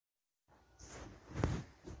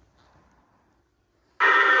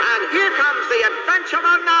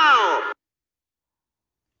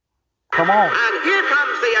Come on. And here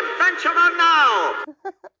comes the adventurer now.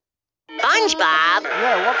 SpongeBob?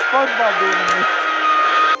 Yeah, what's SpongeBob doing in this?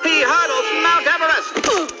 He hurdles Mount Everest.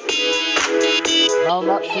 No,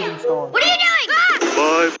 not shooting star. What are you doing?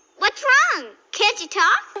 Ah! 5. What's wrong? Can't you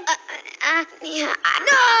talk? Yeah.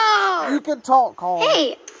 No! You can talk, Carl.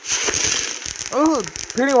 Hey, Ugh,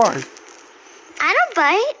 Pennywise. I don't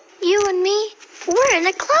bite. You and me, we're in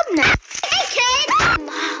a club now. Hey, kid!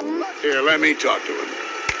 Mom. Here, let me talk to him.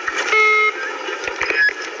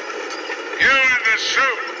 You in the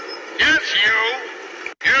suit. Yes, you.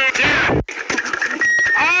 You did.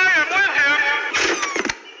 I am with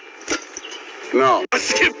him. No. Let's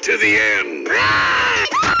skip to the end.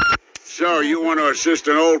 So, you want to assist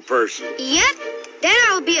an old person? Yep. Then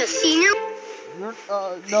I'll be a senior.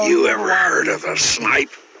 No, You ever heard of a snipe?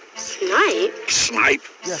 Snipe? Snipe.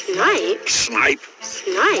 Yes. Snipe? Snipe.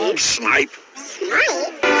 Snipe? Snipe.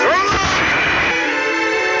 Snipe?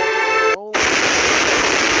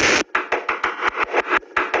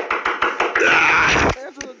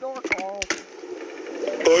 Answer the door, Carl.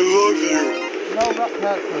 I love you. No, not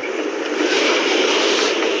Patrick.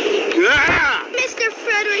 Ah! Mr.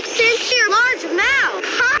 Frederickson, your large mouth.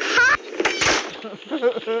 Ha ha.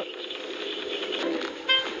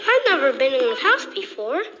 I've never been in his house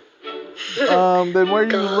before. Then where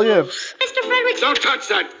do you live? Mr. Frederickson. Don't touch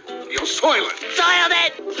that. You'll soil it. Soiled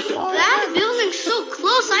it. That building's so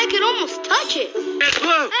close I could almost touch it. It's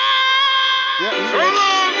blue. Yeah, So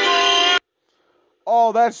long, boy.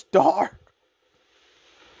 oh, that's dark.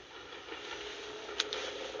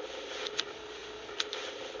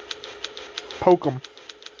 Poke him.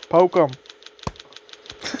 Poke him.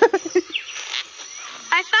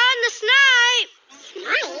 I found the snipe.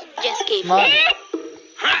 Snipe? Just keep Snipe. it.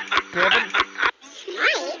 Kevin?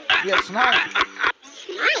 Snipe? Yeah, snipe.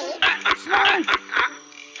 Snipe? Snipe.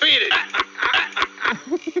 Feed it.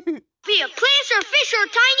 Be a plant or fish or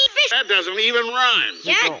tiny fish. That doesn't even rhyme.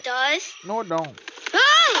 Yeah, it does. No, it don't.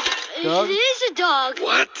 Oh, Dog? it is a dog.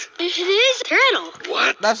 What? It is a turtle.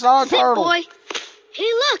 What? That's not a Sit, turtle. boy.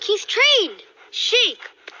 Hey, look, he's trained. Shake.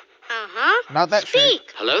 Uh-huh. Not that shit.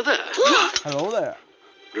 Speak. Hello there. Hello there.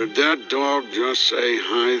 Did that dog just say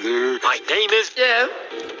hi there? My name is Jeff.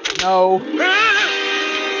 No.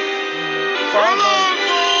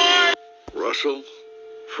 Russell,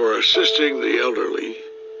 for assisting the elderly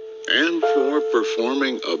and for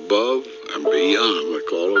performing above and beyond the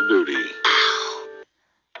call of duty.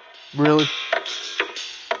 Really?